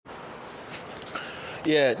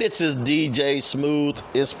Yeah, this is DJ Smooth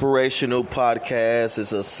Inspirational Podcast.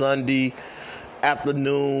 It's a Sunday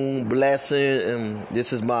afternoon blessing, and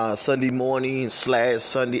this is my Sunday morning /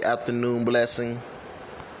 Sunday afternoon blessing.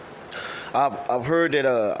 I've heard that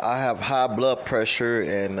I have high blood pressure,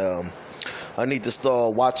 and I need to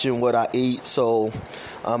start watching what I eat. So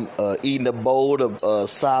I'm eating a bowl of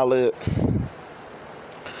salad,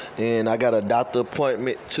 and I got a doctor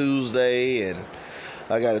appointment Tuesday, and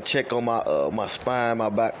I got to check on my spine, my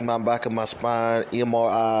back of my spine,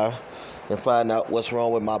 MRI, and find out what's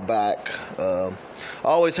wrong with my back. I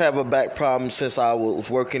always have a back problem since I was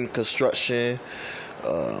working construction,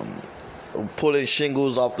 pulling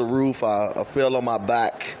shingles off the roof. I fell on my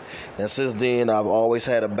back, and since then I've always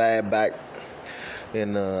had a bad back,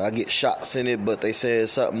 and I get shots in it, but they said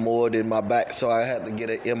it's something more than my back, so I had to get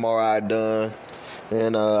an MRI done,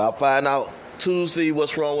 and I find out Tuesday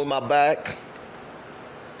what's wrong with my back.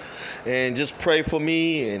 And just pray for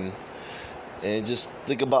me, and just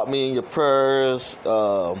think about me in your prayers.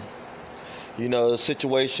 A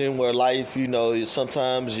situation where life,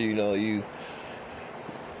 sometimes you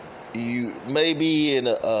may be in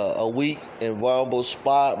a weak and vulnerable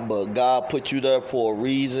spot, but God put you there for a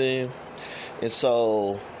reason. And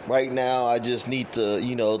so right now I just need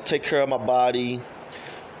to, take care of my body,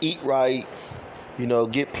 eat right,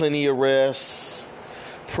 get plenty of rest,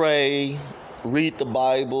 pray, read the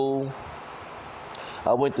Bible.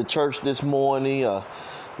 I went to church this morning.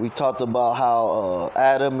 We talked about how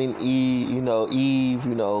Adam and Eve,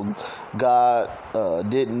 God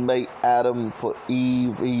didn't make Adam for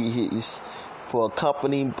Eve. He's for a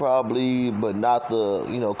company probably, but not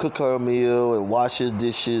to, cook her a meal and wash his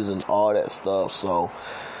dishes and all that stuff. So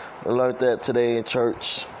I learned that today in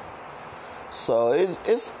church. So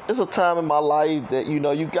it's a time in my life that, you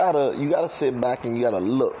gotta sit back and you gotta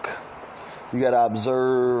look. You gotta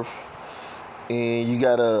observe, and you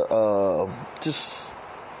gotta just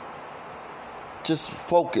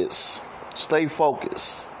focus, stay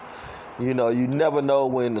focused. You never know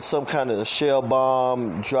when some kind of shell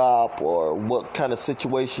bomb drop or what kind of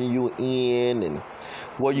situation you're in, and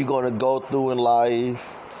what you're gonna go through in life,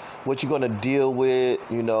 what you're gonna deal with.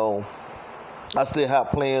 I still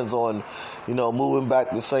have plans on, moving back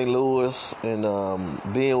to St. Louis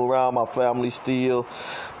and being around my family still.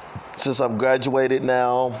 Since I'm graduated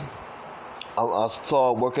now, I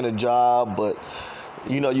started working a job, but,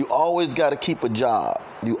 you always got to keep a job.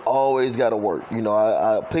 You always got to work.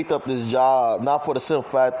 I picked up this job, not for the simple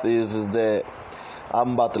fact is that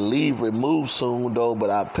I'm about to move soon, though, but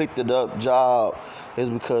I picked it up job is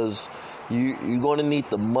because you're going to need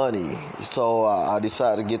the money. So I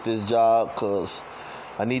decided to get this job because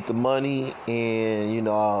I need the money, and,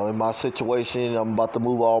 in my situation, I'm about to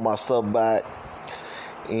move all my stuff back.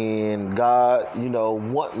 And God,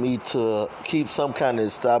 want me to keep some kind of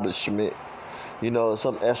establishment,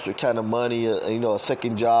 some extra kind of money, a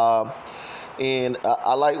second job. And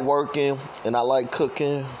I like working, and I like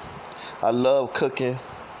cooking. I love cooking.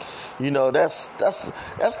 That's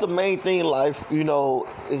the main thing in life,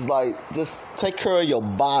 is like just take care of your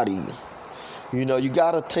body. You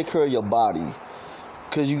gotta take care of your body,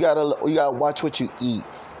 because you gotta watch what you eat.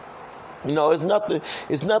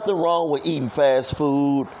 It's nothing wrong with eating fast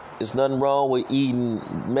food. It's nothing wrong with eating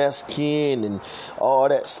Mexican and all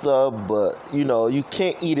that stuff, but you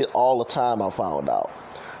can't eat it all the time. I found out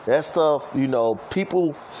that stuff.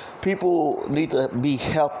 People need to be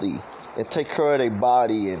healthy and take care of their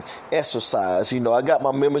body and exercise. I got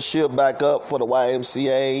my membership back up for the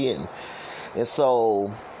YMCA, and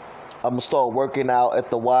so I'm gonna start working out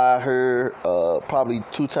at the Y here, probably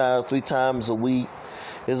 3 times a week.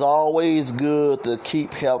 It's always good to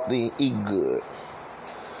keep healthy and eat good.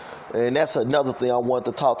 And that's another thing I want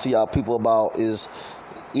to talk to y'all people about is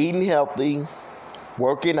eating healthy,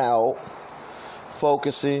 working out,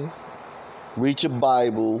 focusing, read your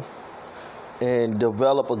Bible, and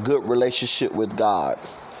develop a good relationship with God.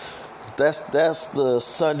 That's the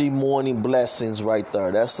Sunday morning blessings right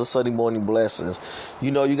there. That's the Sunday morning blessings.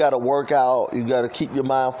 You got to work out. You got to keep your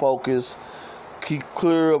mind focused. Keep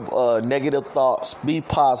clear of negative thoughts. Be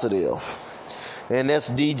positive. And that's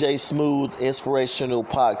DJ Smooth Inspirational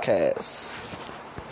Podcast.